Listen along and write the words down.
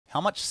How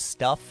much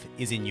stuff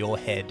is in your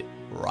head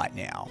right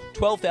now?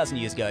 12,000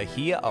 years ago,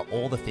 here are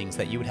all the things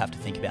that you would have to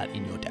think about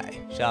in your day.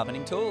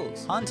 Sharpening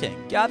tools,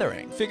 hunting,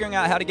 gathering, figuring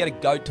out how to get a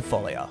goat to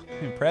follow you.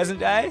 In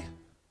present day,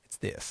 it's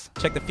this.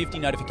 Check the 50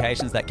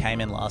 notifications that came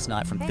in last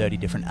night from 30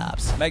 different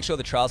apps. Make sure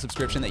the trial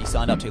subscription that you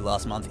signed up to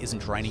last month isn't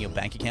draining your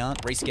bank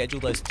account.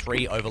 Reschedule those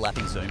 3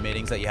 overlapping Zoom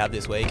meetings that you have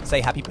this week. Say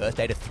happy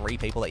birthday to 3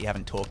 people that you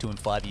haven't talked to in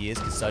 5 years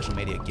because social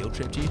media guilt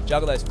tripped you.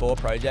 Juggle those 4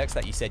 projects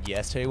that you said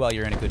yes to while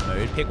you're in a good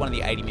mood. Pick one of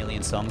the 80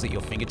 million songs at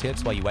your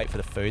fingertips while you wait for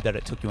the food that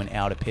it took you an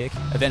hour to pick.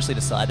 Eventually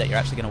decide that you're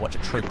actually going to watch a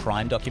true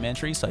crime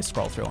documentary, so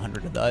scroll through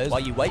 100 of those.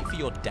 While you wait for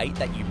your date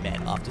that you met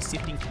after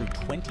sifting through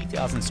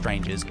 20,000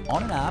 strangers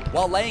on an app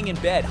while laying in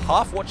bed,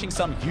 half watching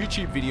some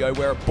YouTube video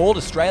where a bald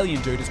Australian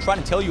dude is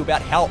trying to tell you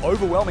about how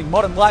overwhelming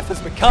modern life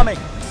is becoming.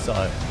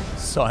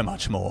 So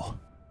much more.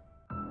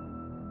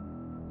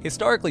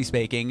 Historically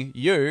speaking,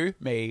 you,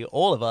 me,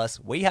 all of us,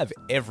 we have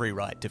every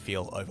right to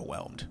feel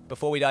overwhelmed.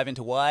 Before we dive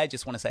into why, I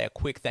just want to say a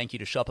quick thank you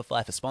to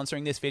Shopify for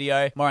sponsoring this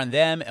video. More on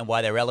them and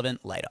why they're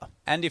relevant later.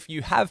 And if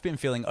you have been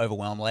feeling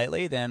overwhelmed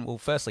lately, then, well,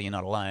 firstly, you're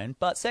not alone.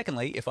 But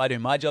secondly, if I do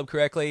my job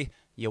correctly,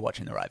 you're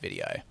watching the right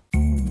video.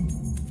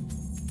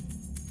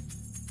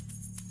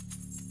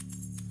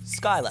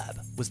 Skylab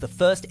was the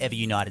first ever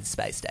United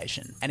space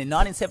station, and in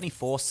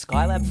 1974,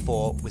 Skylab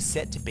 4 was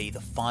set to be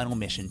the final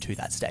mission to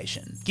that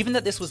station. Given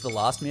that this was the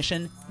last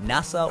mission,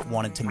 NASA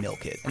wanted to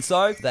milk it, and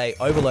so they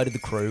overloaded the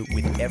crew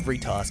with every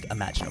task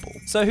imaginable.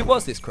 So who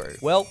was this crew?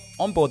 Well,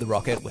 on board the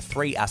rocket were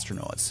 3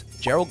 astronauts,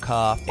 Gerald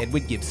Carr,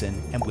 Edward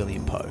Gibson, and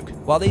William Pogue.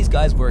 While these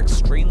guys were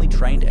extremely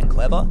trained and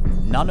clever,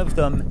 none of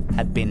them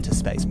had been to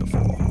space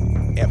before,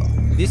 ever.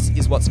 This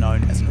is what's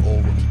known as an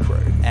all-rookie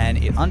crew,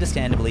 and it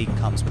understandably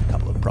comes with a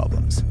couple of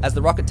problems. As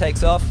the rocket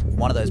takes off,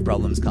 one of those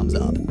problems comes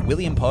up.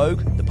 William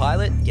Pogue, the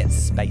pilot, gets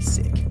space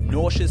sick,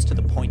 nauseous to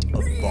the point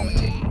of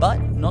vomiting. But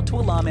not to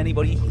alarm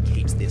anybody, he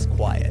keeps this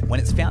quiet. When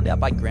it's found out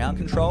by ground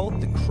control,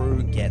 the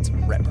crew gets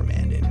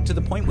reprimanded, to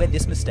the point where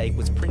this mistake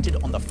was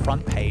printed on the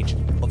front page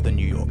of the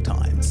New York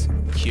Times.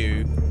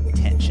 Cue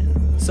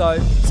tension. So,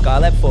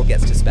 Skylab 4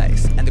 gets to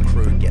space, and the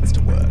crew gets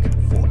to work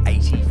for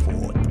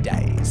 84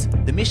 days.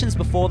 The missions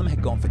before them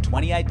had gone for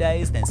 28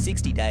 days, then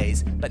 60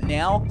 days, but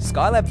now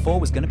Skylab 4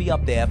 was going to be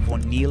up there for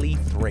nearly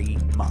 3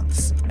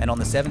 months. And on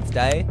the 7th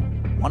day,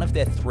 one of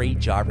their 3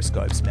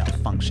 gyroscopes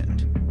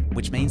malfunctioned,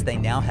 which means they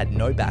now had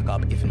no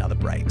backup if another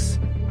breaks.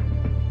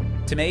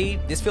 To me,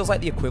 this feels like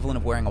the equivalent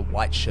of wearing a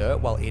white shirt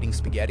while eating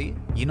spaghetti.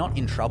 You're not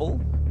in trouble,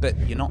 but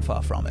you're not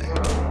far from it.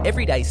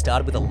 Every day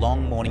started with a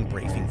long morning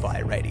briefing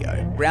via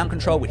radio. Ground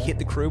control would hit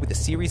the crew with a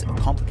series of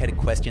complicated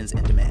questions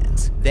and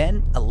demands.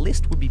 Then, a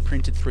list would be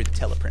printed through the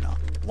teleprinter.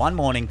 One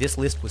morning, this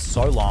list was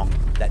so long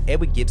that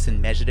Edward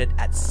Gibson measured it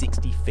at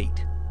 60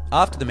 feet.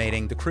 After the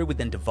meeting, the crew would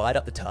then divide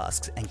up the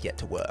tasks and get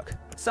to work.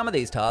 Some of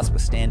these tasks were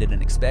standard and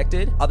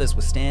expected, others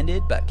were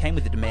standard but came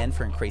with a demand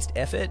for increased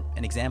effort.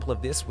 An example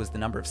of this was the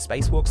number of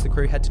spacewalks the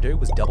crew had to do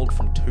was doubled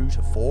from 2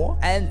 to 4.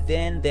 And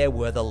then there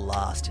were the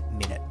last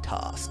minute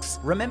tasks.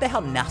 Remember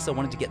how NASA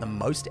wanted to get the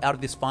most out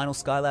of this final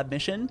Skylab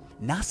mission?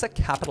 NASA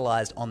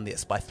capitalized on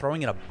this by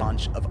throwing in a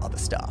bunch of other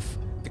stuff.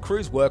 The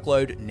crew's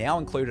workload now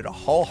included a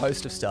whole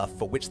host of stuff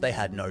for which they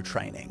had no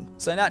training.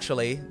 So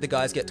naturally, the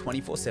guys get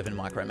 24/7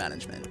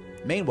 micromanagement.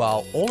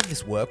 Meanwhile, all of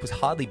this work was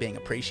hardly being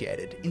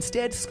appreciated.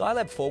 Instead,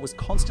 Skylab 4 was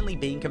constantly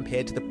being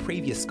compared to the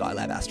previous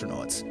Skylab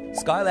astronauts.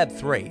 Skylab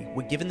 3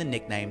 were given the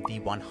nickname the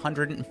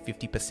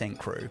 150%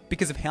 crew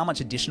because of how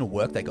much additional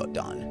work they got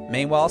done.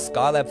 Meanwhile,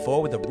 Skylab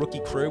 4 were the rookie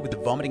crew with the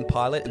vomiting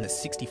pilot and the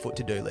 60-foot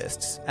to-do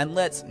lists. And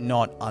let's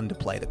not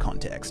underplay the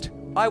context.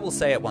 I will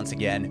say it once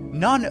again,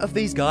 none of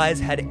these guys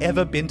had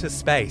ever been to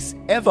space,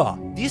 ever.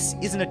 This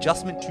is an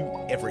adjustment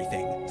to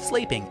everything.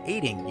 Sleeping,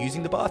 eating,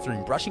 using the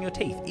bathroom, brushing your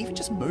teeth, even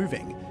just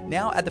moving.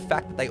 Now add the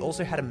fact that they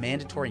also had a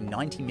mandatory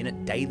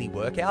 90-minute daily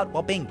workout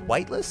while being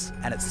weightless,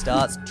 and it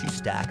starts to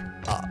stack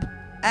up.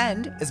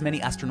 And, as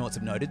many astronauts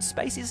have noted,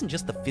 space isn't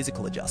just the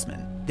physical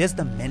adjustment, there's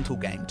the mental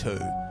game too.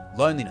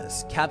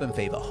 Loneliness, cabin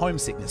fever,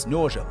 homesickness,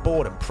 nausea,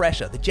 boredom,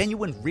 pressure, the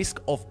genuine risk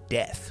of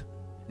death.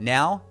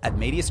 Now, add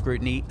media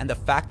scrutiny and the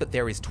fact that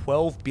there is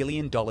 $12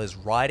 billion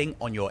riding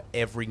on your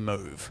every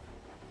move.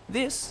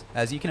 This,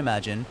 as you can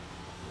imagine,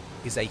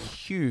 is a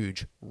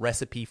huge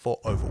recipe for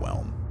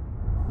overwhelm.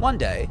 One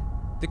day,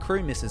 the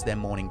crew misses their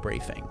morning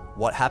briefing.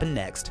 What happened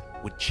next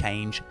would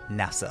change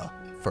NASA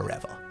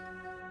forever.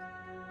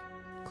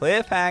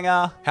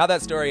 Cliffhanger! How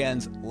that story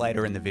ends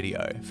later in the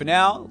video. For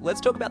now, let's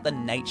talk about the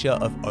nature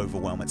of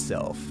overwhelm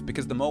itself,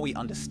 because the more we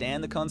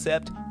understand the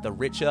concept, the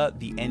richer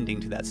the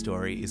ending to that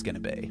story is going to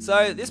be.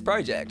 So this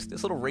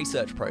little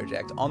research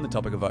project on the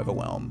topic of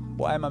overwhelm,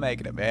 why am I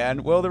making it,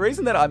 man? Well, the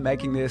reason that I'm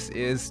making this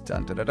is,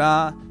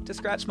 to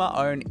scratch my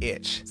own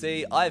itch.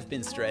 See, I've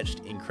been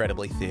stretched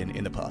incredibly thin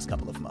in the past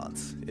couple of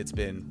months. It's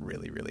been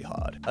really, really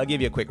hard. I'll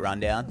give you a quick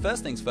rundown.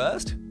 First things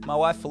first, my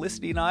wife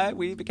Felicity and I,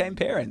 we became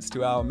parents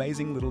to our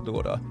amazing little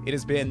daughter. it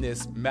has been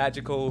this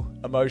magical,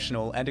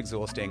 emotional, and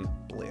exhausting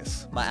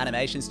bliss. My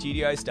animation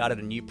studio started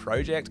a new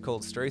project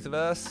called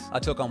Struthiverse. I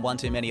took on one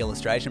too many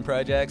illustration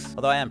projects,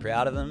 although I am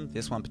proud of them,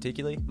 this one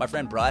particularly. My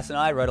friend Bryce and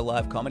I wrote a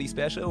live comedy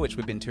special, which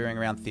we've been touring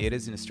around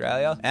theatres in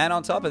Australia. And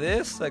on top of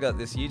this, I got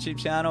this YouTube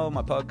channel,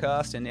 my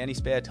podcast, and any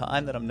spare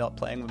time that I'm not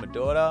playing with my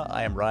daughter,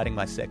 I am writing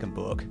my second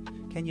book.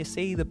 Can you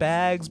see the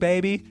bags,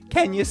 baby?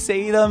 Can you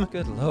see them?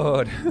 Good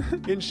Lord.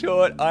 In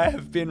short, I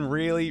have been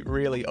really,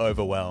 really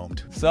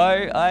overwhelmed. So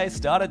I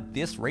started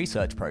this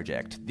research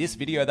project, this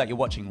video that you're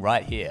watching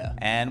right here.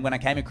 And when I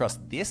came across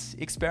this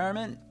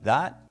experiment,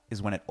 that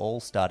is when it all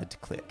started to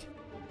click.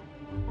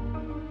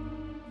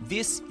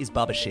 This is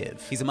Bubba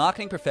Shiv. He's a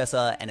marketing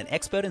professor and an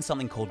expert in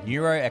something called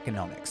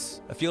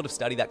neuro-economics, a field of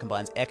study that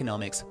combines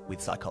economics with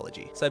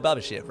psychology. So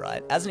Bubba Shiv,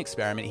 right? As an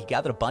experiment, he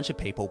gathered a bunch of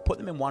people, put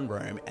them in one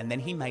room, and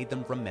then he made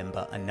them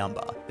remember a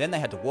number. Then they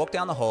had to walk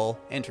down the hall,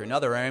 enter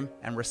another room,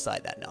 and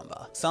recite that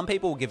number. Some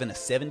people were given a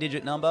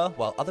 7-digit number,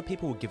 while other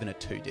people were given a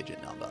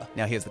 2-digit number.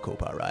 Now here's the cool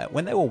part, right?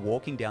 When they were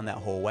walking down that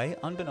hallway,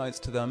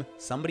 unbeknownst to them,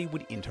 somebody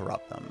would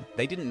interrupt them.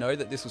 They didn't know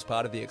that this was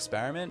part of the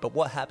experiment, but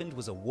what happened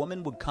was a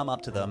woman would come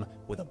up to them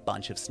with a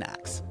bunch of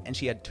snacks. And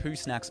she had 2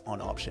 snacks on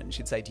option.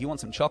 She'd say, do you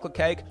want some chocolate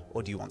cake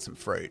or do you want some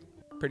fruit?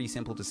 Pretty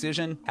simple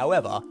decision.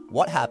 However,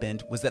 what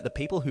happened was that the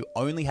people who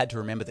only had to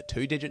remember the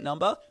 2-digit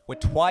number were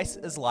twice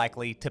as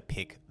likely to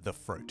pick the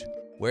fruit.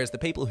 Whereas the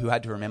people who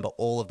had to remember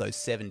all of those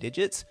 7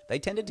 digits, they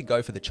tended to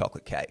go for the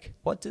chocolate cake.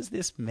 What does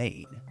this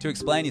mean? To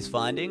explain his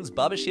findings,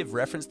 Bubba Shiv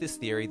referenced this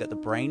theory that the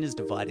brain is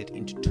divided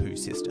into 2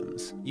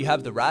 systems. You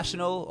have the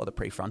rational, or the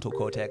prefrontal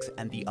cortex,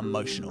 and the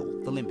emotional,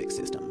 the limbic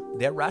system.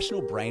 Their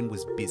rational brain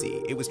was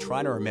busy. It was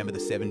trying to remember the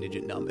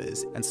 7-digit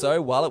numbers. And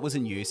so while it was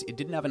in use, it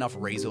didn't have enough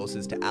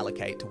resources to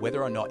allocate to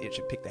whether or not it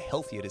should pick the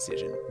healthier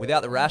decision.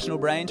 Without the rational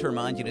brain to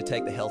remind you to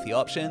take the healthy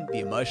option,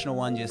 the emotional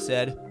one just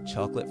said,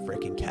 chocolate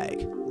frickin'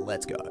 cake.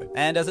 Let's go.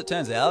 And as it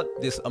turns out,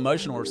 this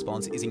emotional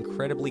response is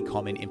incredibly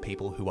common in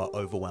people who are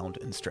overwhelmed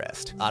and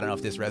stressed. I don't know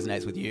if this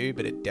resonates with you,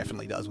 but it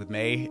definitely does with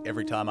me.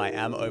 Every time I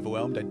am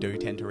overwhelmed, I do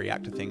tend to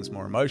react to things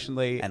more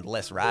emotionally and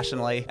less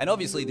rationally. And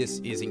obviously this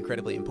is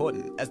incredibly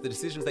important, as the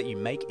decisions that you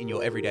make in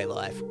your everyday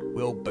life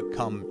will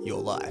become your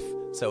life.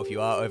 So if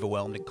you are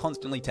overwhelmed and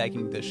constantly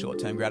taking the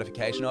short-term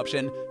gratification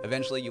option,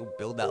 eventually you'll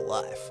build that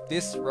life.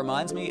 This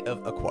reminds me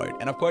of a quote,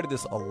 and I've quoted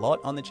this a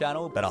lot on the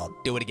channel, but I'll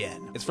do it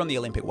again. It's from the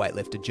Olympic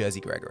weightlifter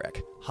Jerzy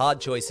Gregorek.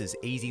 Hard choices,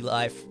 easy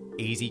life.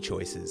 Easy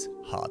choices,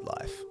 hard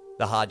life.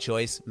 The hard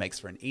choice makes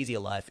for an easier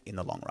life in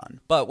the long run.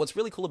 But what's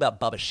really cool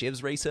about Bubba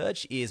Shiv's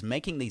research is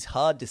making these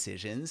hard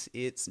decisions,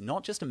 it's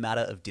not just a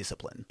matter of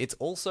discipline. It's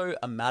also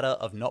a matter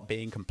of not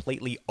being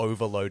completely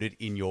overloaded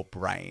in your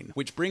brain.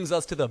 Which brings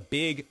us to the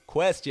big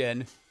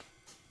question,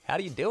 how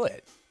do you do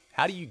it?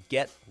 How do you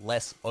get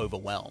less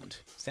overwhelmed?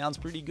 Sounds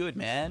pretty good,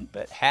 man,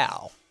 but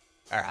how?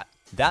 All right,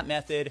 that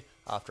method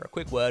after a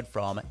quick word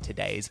from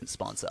today's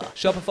sponsor.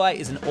 Shopify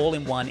is an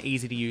all-in-one,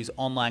 easy-to-use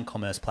online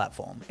commerce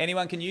platform.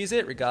 Anyone can use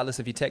it, regardless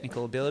of your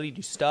technical ability,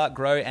 to start,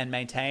 grow, and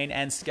maintain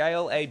and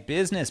scale a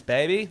business,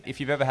 baby. If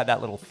you've ever had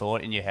that little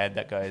thought in your head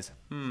that goes,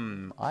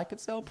 I could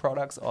sell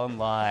products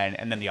online,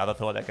 and then the other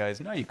thought that goes,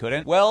 no, you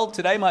couldn't. Well,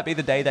 today might be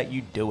the day that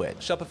you do it.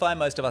 Shopify,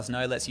 most of us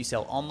know, lets you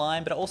sell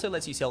online, but it also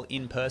lets you sell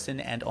in person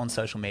and on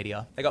social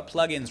media. They got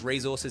plugins,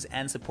 resources,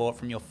 and support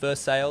from your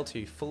first sale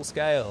to full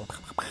scale.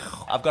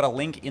 I've got a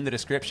link in the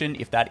description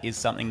if that is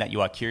something that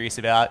you are curious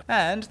about.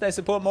 And they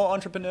support more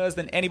entrepreneurs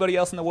than anybody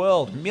else in the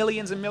world.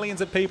 Millions and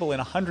millions of people in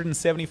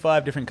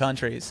 175 different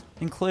countries,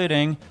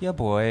 including your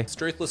boy.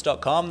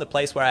 Struthless.com, the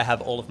place where I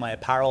have all of my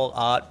apparel,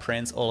 art,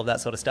 prints, all of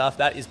that sort of stuff.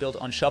 That is built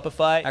on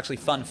Shopify. Actually,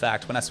 fun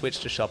fact, when I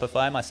switched to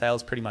Shopify, my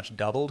sales pretty much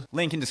doubled.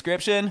 Link in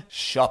description,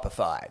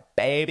 Shopify,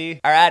 baby.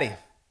 Alrighty,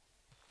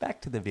 back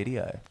to the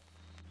video.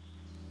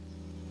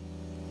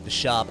 The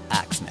sharp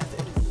axe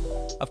method.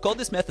 I've called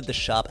this method the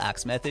sharp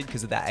axe method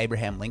because of that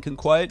Abraham Lincoln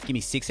quote, give me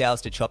 6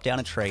 hours to chop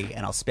down a tree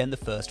and I'll spend the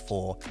first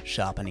 4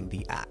 sharpening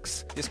the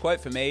axe. This quote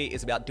for me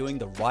is about doing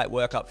the right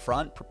work up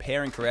front,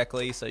 preparing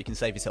correctly so you can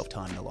save yourself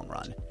time in the long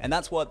run. And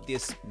that's what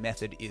this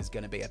method is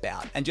going to be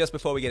about. And just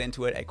before we get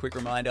into it, a quick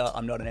reminder,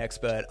 I'm not an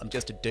expert, I'm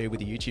just a dude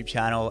with a YouTube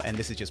channel and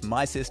this is just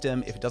my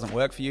system. If it doesn't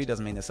work for you,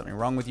 doesn't mean there's something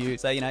wrong with you.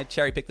 So,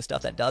 cherry pick the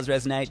stuff that does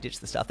resonate,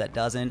 ditch the stuff that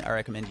doesn't. I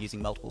recommend using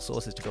multiple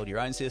sources to build your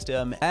own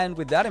system. And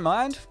with that in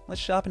mind,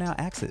 let's sharpen our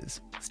axes.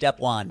 Step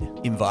 1,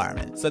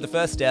 environment. So the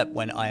first step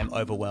when I am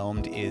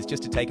overwhelmed is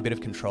just to take a bit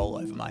of control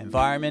over my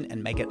environment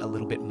and make it a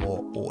little bit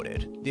more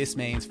ordered. This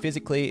means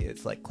physically,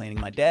 it's like cleaning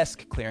my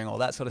desk, clearing all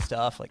that sort of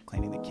stuff, like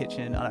cleaning the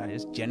kitchen, I don't know,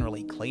 just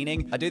generally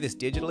cleaning. I do this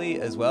digitally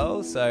as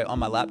well. So on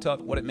my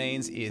laptop, what it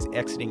means is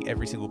exiting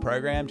every single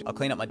program. I'll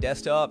clean up my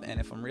desktop, and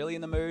if I'm really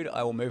in the mood,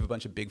 I will move a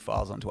bunch of big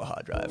files onto a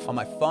hard drive. On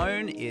my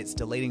phone, it's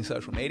deleting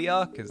social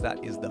media, because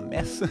that is the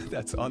mess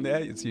that's on there.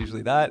 It's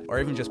usually that, or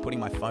even just putting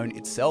my phone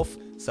itself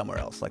somewhere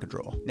else, like a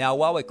drawer. Now,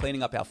 while we're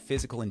cleaning up our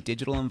physical and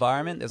digital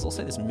environment, there's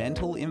also this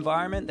mental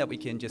environment that we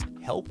can just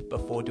help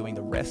before doing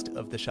the rest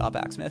of the sharp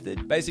axe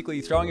method.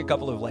 Basically, throwing a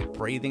couple of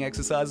breathing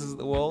exercises at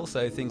the wall.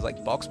 So things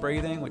like box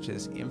breathing, which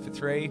is in for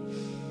 3,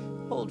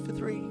 hold for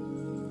 3,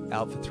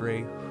 out for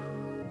 3,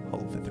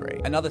 hold for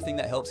 3. Another thing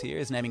that helps here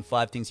is naming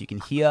 5 things you can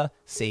hear,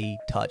 see,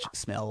 touch,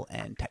 smell,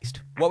 and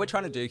taste. What we're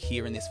trying to do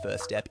here in this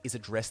first step is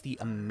address the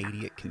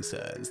immediate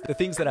concerns, the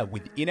things that are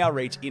within our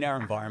reach, in our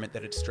environment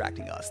that are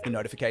distracting us, the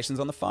notifications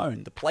on the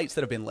phone, the plates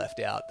that have been left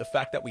out, the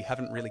fact that we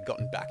haven't really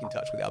gotten back in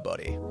touch with our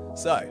body.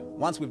 So,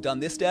 once we've done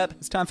this step,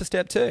 it's time for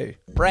step 2.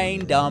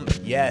 Brain dump.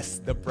 Yes,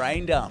 the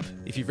brain dump.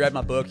 If you've read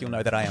my book, you'll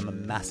know that I am a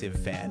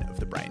massive fan of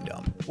the brain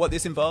dump. What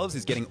this involves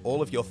is getting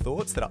all of your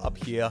thoughts that are up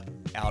here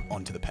out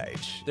onto the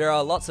page. There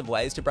are lots of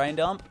ways to brain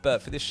dump,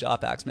 but for this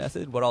sharp axe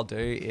method, what I'll do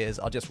is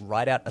I'll just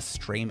write out a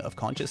stream of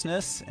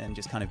consciousness and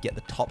just kind of get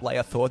the top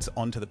layer thoughts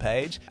onto the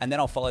page, and then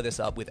I'll follow this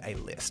up with a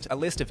list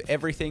of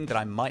everything that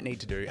I might need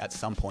to do at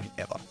some point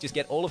ever. Just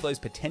get all of those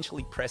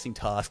potentially pressing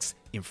tasks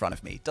in front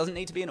of me. Doesn't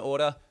need to be in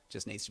order,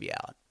 just needs to be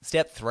out.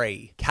 Step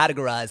 3,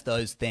 categorize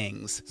those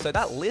things. So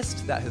that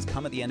list that has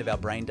come at the end of our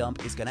brain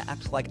dump is gonna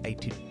act like a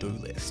to-do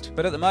list.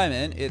 But at the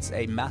moment, it's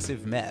a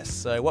massive mess.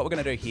 So what we're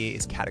gonna do here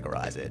is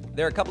categorize it.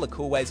 There are a couple of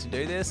cool ways to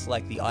do this,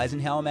 like the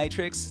Eisenhower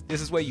matrix. This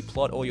is where you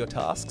plot all your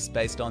tasks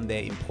based on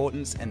their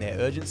importance and their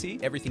urgency.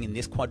 Everything in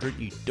this quadrant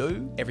you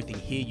do, everything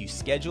here you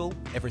schedule,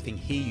 everything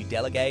here you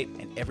delegate,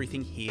 and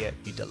everything here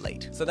you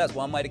delete. So that's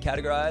one way to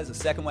categorize. A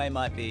second way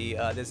might be,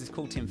 there's this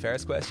cool Tim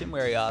Ferriss question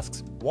where he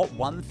asks, what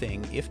one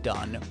thing, if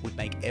done, would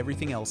make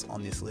everything else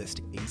on this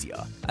list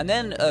easier? And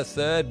then a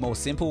third, more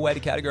simple way to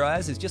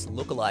categorize is just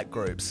lookalike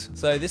groups.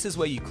 So this is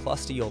where you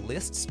cluster your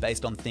lists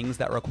based on things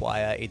that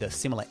require either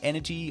similar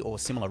energy or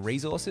similar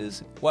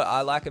resources. What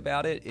I like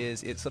about it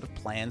is it sort of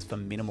plans for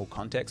minimal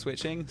context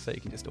switching, so you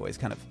can just always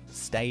kind of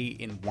stay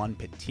in one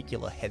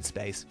particular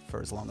headspace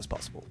for as long as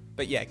possible.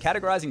 But yeah,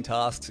 categorizing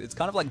tasks, it's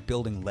kind of like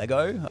building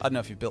Lego. I don't know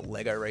if you've built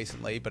Lego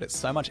recently, but it's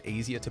so much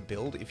easier to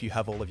build if you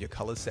have all of your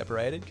colors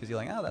separated, because you're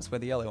like, oh, that's where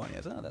the yellow one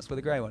is. Oh, that's where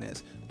the gray one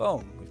is.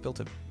 Boom, we've built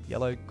a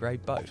yellow-gray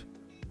boat,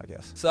 I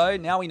guess. So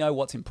now we know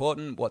what's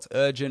important, what's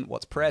urgent,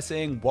 what's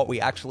pressing, what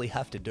we actually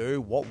have to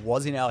do, what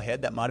was in our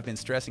head that might have been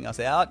stressing us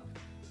out.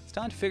 It's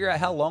time to figure out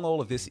how long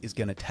all of this is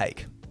going to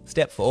take.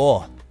 Step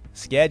 4.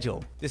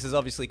 Schedule. This is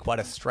obviously quite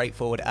a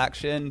straightforward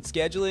action.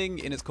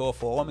 Scheduling in its core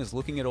form is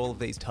looking at all of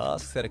these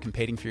tasks that are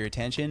competing for your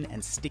attention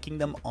and sticking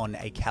them on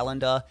a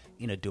calendar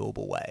in a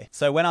doable way.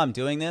 So when I'm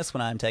doing this,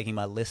 when I'm taking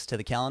my list to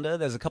the calendar,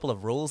 there's a couple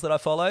of rules that I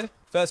follow.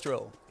 First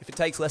rule, if it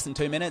takes less than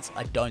 2 minutes,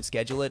 I don't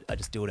schedule it, I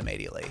just do it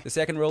immediately. The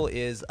second rule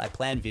is I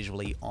plan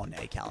visually on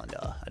a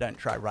calendar. I don't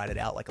try to write it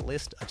out like a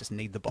list, I just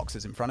need the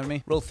boxes in front of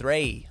me. Rule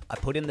 3, I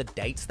put in the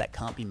dates that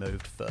can't be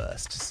moved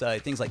first. So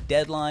things like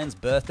deadlines,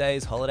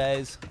 birthdays,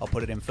 holidays, I'll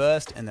put it in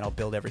first and then I'll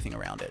build everything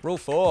around it. Rule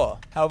 4,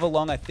 however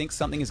long I think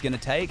something is gonna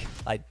take,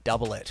 I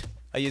double it.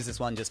 I use this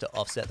one just to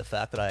offset the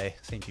fact that I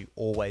seem to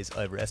always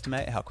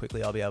overestimate how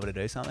quickly I'll be able to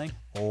do something.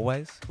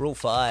 Always. Rule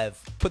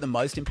 5, put the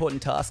most important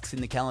tasks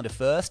in the calendar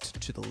first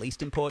to the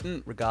least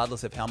important,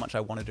 regardless of how much I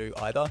want to do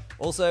either.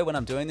 Also, when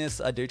I'm doing this,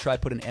 I do try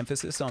to put an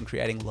emphasis on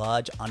creating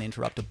large,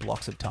 uninterrupted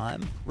blocks of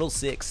time. Rule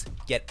 6,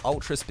 get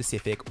ultra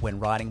specific when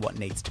writing what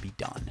needs to be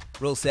done.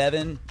 Rule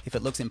 7, if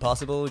it looks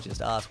impossible,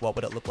 just ask what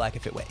would it look like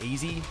if it were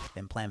easy,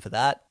 then plan for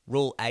that.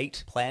 Rule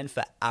 8, plan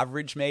for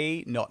average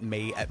me, not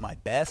me at my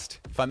best.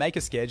 If I make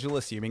a schedule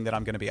assuming that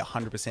I'm going to be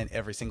 100%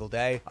 every single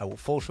day, I will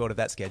fall short of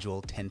that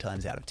schedule 10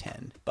 times out of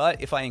 10.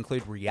 But if I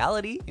include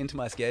reality into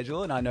my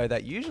schedule, and I know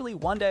that usually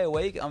one day a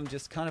week I'm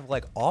just kind of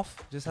like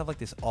off, just have like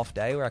this off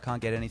day where I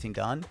can't get anything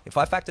done. If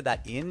I factor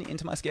that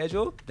into my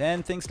schedule,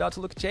 then things start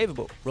to look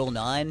achievable. Rule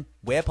 9,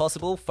 where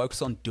possible,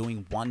 focus on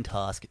doing one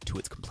task to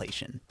its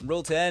completion.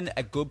 Rule 10,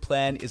 a good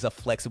plan is a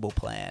flexible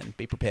plan.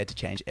 Be prepared to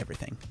change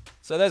everything.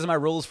 So those are my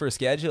rules for a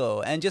schedule.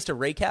 And just to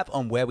recap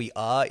on where we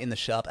are in the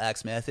sharp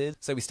axe method.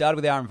 So we started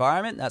with our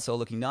environment, that's all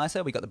looking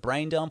nicer. We got the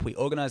brain dump, we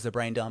organized the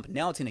brain dump,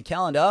 now it's in a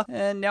calendar,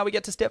 and now we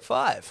get to step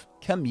 5,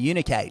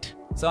 communicate.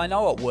 So I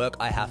know what work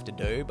I have to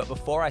do, but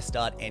before I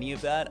start any of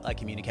that, I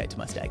communicate to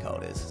my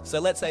stakeholders. So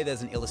let's say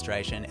there's an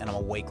illustration and I'm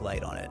a week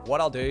late on it.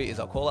 What I'll do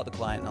is I'll call up the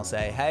client and I'll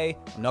say, hey,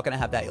 I'm not gonna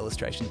have that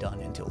illustration done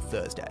until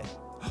Thursday.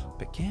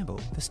 But Campbell,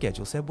 the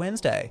schedule said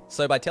Wednesday.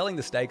 So by telling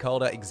the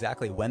stakeholder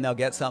exactly when they'll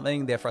get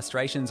something, their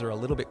frustrations are a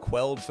little bit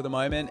quelled for the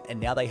moment, and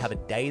now they have a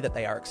day that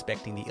they are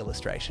expecting the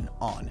illustration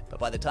on.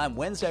 But by the time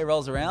Wednesday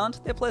rolls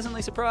around, they're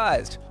pleasantly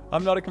surprised.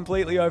 I'm not a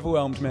completely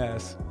overwhelmed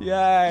mess.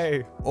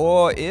 Yay!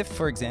 Or if,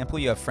 for example,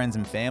 you have friends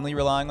and family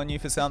relying on you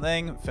for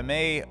something, for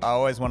me, I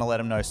always want to let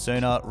them know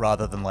sooner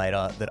rather than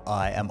later that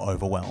I am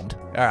overwhelmed.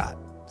 All right.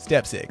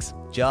 Step 6,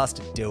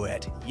 just do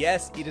it.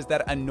 Yes, it is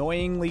that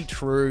annoyingly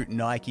true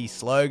Nike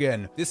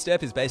slogan. This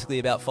step is basically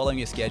about following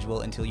your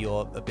schedule until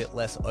you're a bit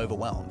less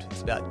overwhelmed.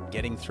 It's about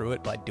getting through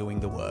it by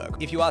doing the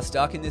work. If you are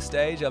stuck in this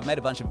stage, I've made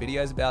a bunch of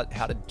videos about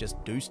how to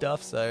just do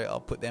stuff, so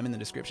I'll put them in the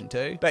description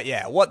too. But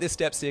yeah, what this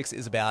step 6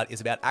 is about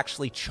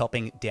actually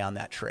chopping down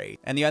that tree.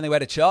 And the only way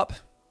to chop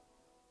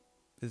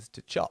is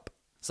to chop.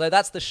 So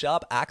that's the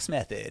sharp axe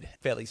method.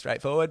 Fairly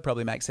straightforward,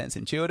 probably makes sense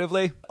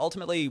intuitively.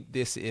 Ultimately,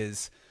 this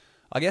is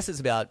I guess it's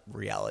about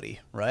reality,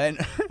 right?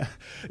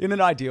 In an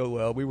ideal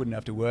world, we wouldn't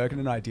have to work. In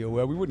an ideal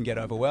world, we wouldn't get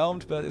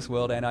overwhelmed, but this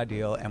world ain't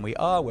ideal, and we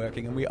are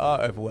working and we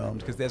are overwhelmed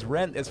because there's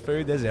rent, there's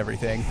food, there's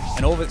everything.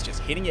 And all of it's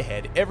just hitting your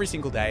head every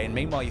single day, and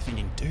meanwhile you're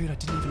thinking, dude, I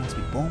didn't even want to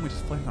be born, we're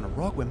just floating on a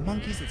rock, we're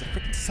monkeys, there's a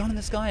freaking sun in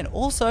the sky, and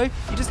also,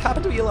 you just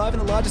happen to be alive in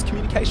the largest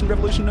communication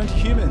revolution known to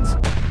humans.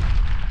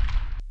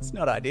 It's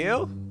not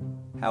ideal.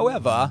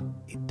 However,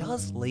 it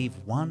does leave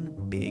one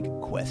big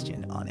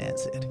question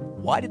unanswered.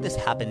 Why did this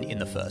happen in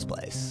the first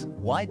place?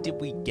 Why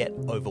did we get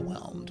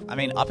overwhelmed? I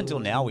mean, up until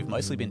now, we've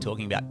mostly been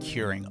talking about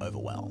curing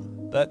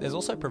overwhelm, but there's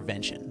also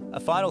prevention. A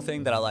final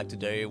thing that I like to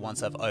do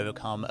once I've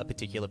overcome a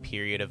particular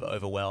period of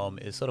overwhelm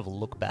is sort of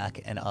look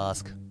back and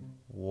ask,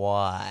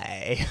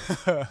 why?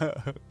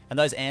 And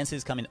those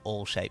answers come in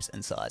all shapes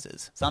and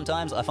sizes.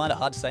 Sometimes I find it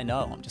hard to say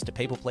no. I'm just a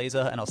people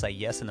pleaser and I'll say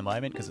yes in the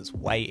moment because it's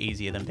way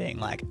easier than being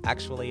like,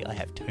 actually, I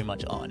have too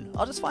much on.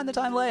 I'll just find the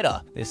time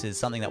later. This is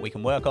something that we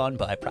can work on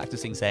by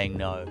practicing saying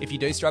no. If you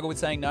do struggle with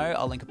saying no,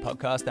 I'll link a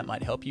podcast that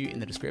might help you in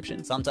the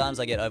description. Sometimes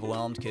I get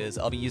overwhelmed because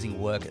I'll be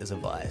using work as a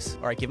vice,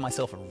 or I give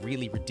myself a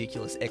really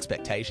ridiculous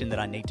expectation that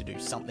I need to do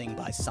something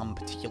by some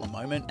particular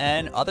moment.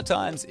 And other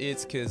times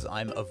it's because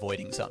I'm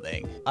avoiding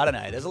something. I don't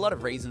know, there's a lot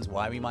of reasons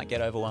why we might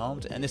get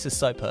overwhelmed, and this is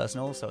so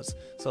personal, so it's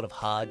sort of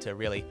hard to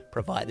really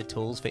provide the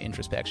tools for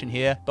introspection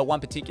here. But one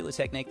particular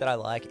technique that I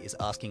like is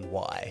asking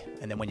why.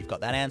 And then when you've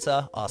got that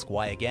answer, ask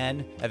why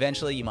again.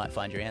 Eventually you might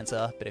find your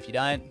answer, but if you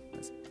don't,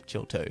 it's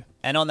chill too.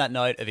 And on that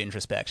note of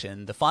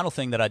introspection, the final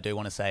thing that I do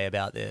want to say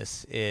about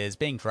this is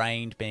being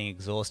drained, being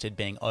exhausted,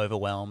 being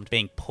overwhelmed,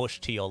 being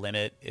pushed to your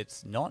limit,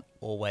 it's not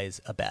always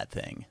a bad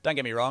thing. Don't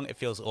get me wrong, it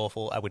feels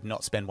awful. I would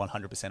not spend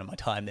 100% of my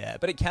time there,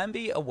 but it can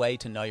be a way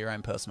to know your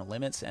own personal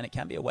limits, and it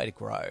can be a way to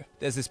grow.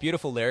 There's this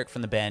beautiful lyric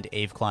from the band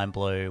Eve Climb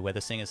Blue where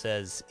the singer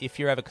says, if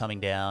you're ever coming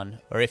down,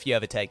 or if you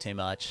ever take too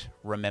much,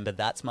 remember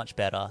that's much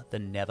better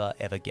than never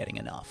ever getting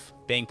enough.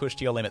 Being pushed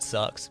to your limit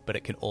sucks, but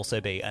it can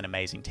also be an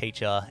amazing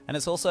teacher, and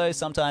it's also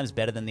sometimes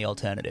better than the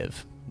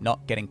alternative,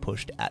 not getting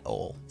pushed at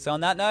all. So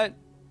on that note,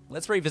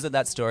 let's revisit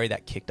that story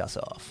that kicked us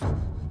off.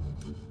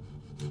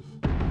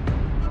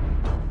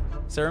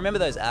 So remember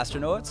those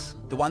astronauts?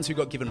 The ones who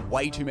got given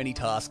way too many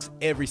tasks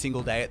every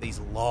single day at these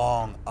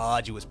long,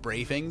 arduous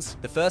briefings?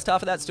 The first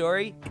half of that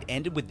story, it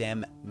ended with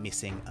them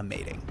missing a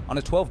meeting. On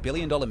a $12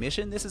 billion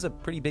mission, this is a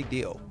pretty big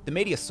deal. The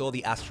media saw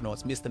the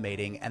astronauts miss the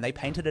meeting and they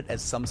painted it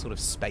as some sort of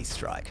space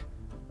strike.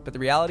 But the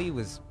reality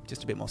was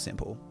just a bit more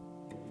simple.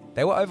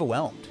 They were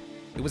overwhelmed.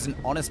 It was an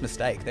honest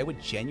mistake. They were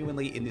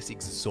genuinely in this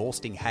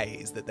exhausting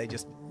haze that they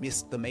just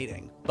missed the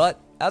meeting. But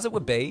as it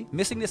would be,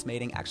 missing this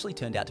meeting actually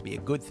turned out to be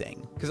a good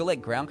thing, because it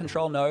let ground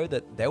control know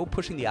that they were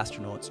pushing the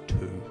astronauts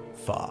too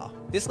far.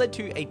 This led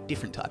to a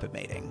different type of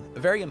meeting, a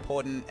very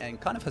important and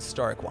kind of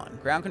historic one.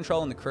 Ground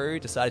control and the crew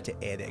decided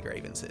to air their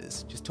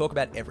grievances, just talk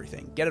about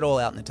everything, get it all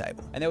out on the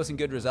table. And there were some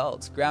good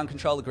results. Ground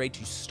control agreed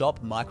to stop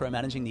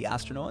micromanaging the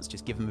astronauts,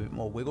 just give them a bit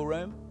more wiggle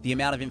room. The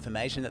amount of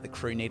information that the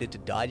crew needed to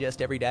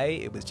digest every day,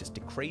 it was just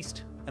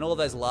decreased. And all of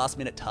those last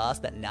minute tasks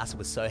that NASA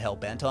was so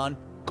hell-bent on,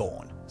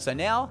 gone. So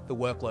now the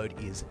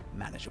workload is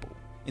manageable.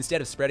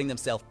 Instead of spreading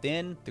themselves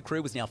thin, the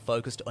crew was now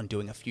focused on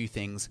doing a few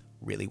things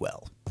really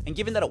well. And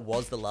given that it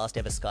was the last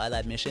ever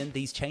Skylab mission,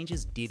 these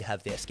changes did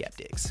have their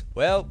skeptics.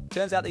 Well,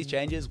 turns out these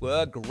changes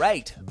were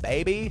great,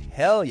 baby.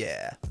 Hell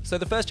yeah. So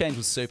the first change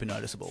was super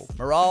noticeable.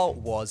 Morale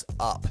was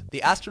up.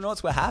 The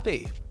astronauts were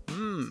happy.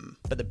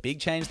 But the big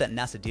change that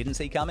NASA didn't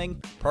see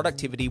coming,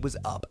 productivity was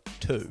up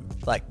too.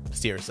 Like,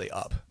 seriously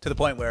up. To the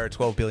point where a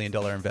 $12 billion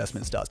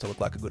investment starts to look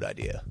like a good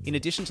idea. In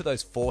addition to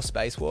those 4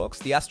 spacewalks,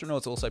 the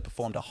astronauts also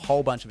performed a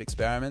whole bunch of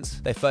experiments.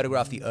 They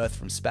photographed the Earth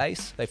from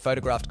space, they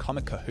photographed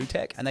Comet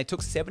Kohoutek, and they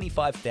took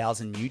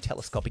 75,000 new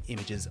telescopic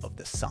images of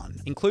the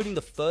sun, including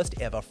the first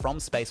ever from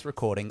space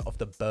recording of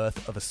the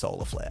birth of a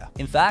solar flare.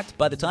 In fact,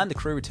 by the time the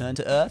crew returned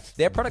to Earth,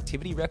 their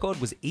productivity record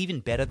was even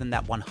better than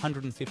that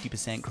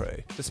 150% crew.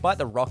 Despite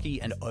the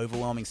rocky and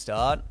overwhelming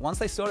start, once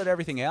they sorted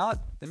everything out,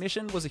 the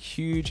mission was a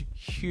huge,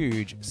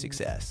 huge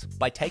success.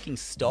 By taking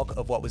stock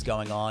of what was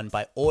going on,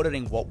 by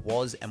auditing what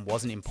was and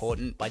wasn't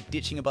important, by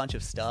ditching a bunch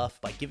of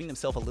stuff, by giving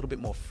themselves a little bit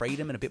more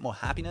freedom and a bit more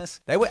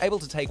happiness, they were able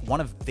to take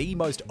one of the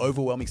most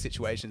overwhelming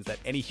situations that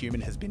any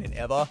human has been in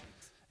ever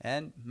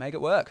and make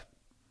it work.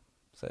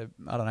 So,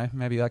 I don't know,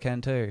 maybe I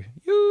can too.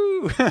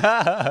 Yoo!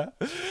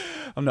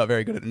 I'm not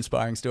very good at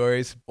inspiring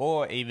stories.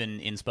 Or even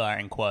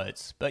inspiring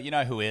quotes, but you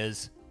know who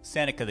is?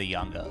 Seneca the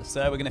Younger.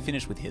 So we're going to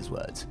finish with his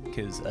words,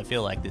 because I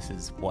feel like this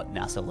is what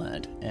NASA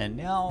learned, and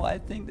now I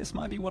think this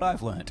might be what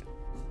I've learned.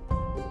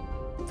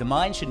 The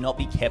mind should not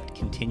be kept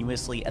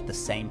continuously at the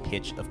same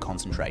pitch of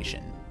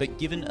concentration, but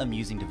given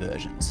amusing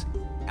diversions.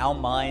 Our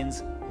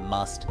minds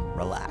must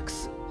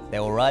relax. They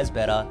will rise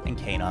better and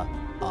keener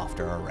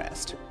after a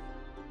rest.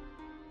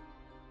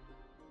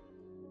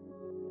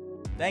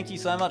 Thank you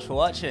so much for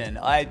watching.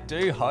 I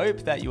do hope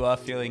that you are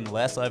feeling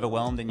less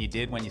overwhelmed than you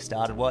did when you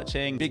started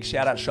watching. Big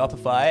shout out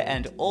Shopify,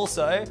 and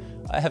also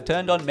I have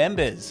turned on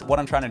members. What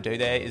I'm trying to do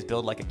there is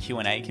build like a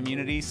Q&A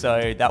community,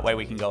 so that way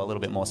we can go a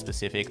little bit more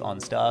specific on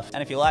stuff.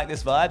 And if you like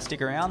this vibe,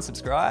 stick around,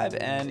 subscribe,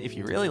 and if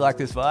you really like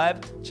this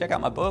vibe, check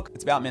out my book.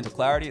 It's about mental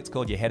clarity. It's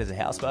called Your Head is a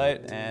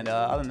Houseboat, and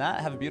other than that,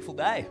 have a beautiful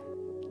day.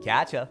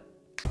 Catch ya.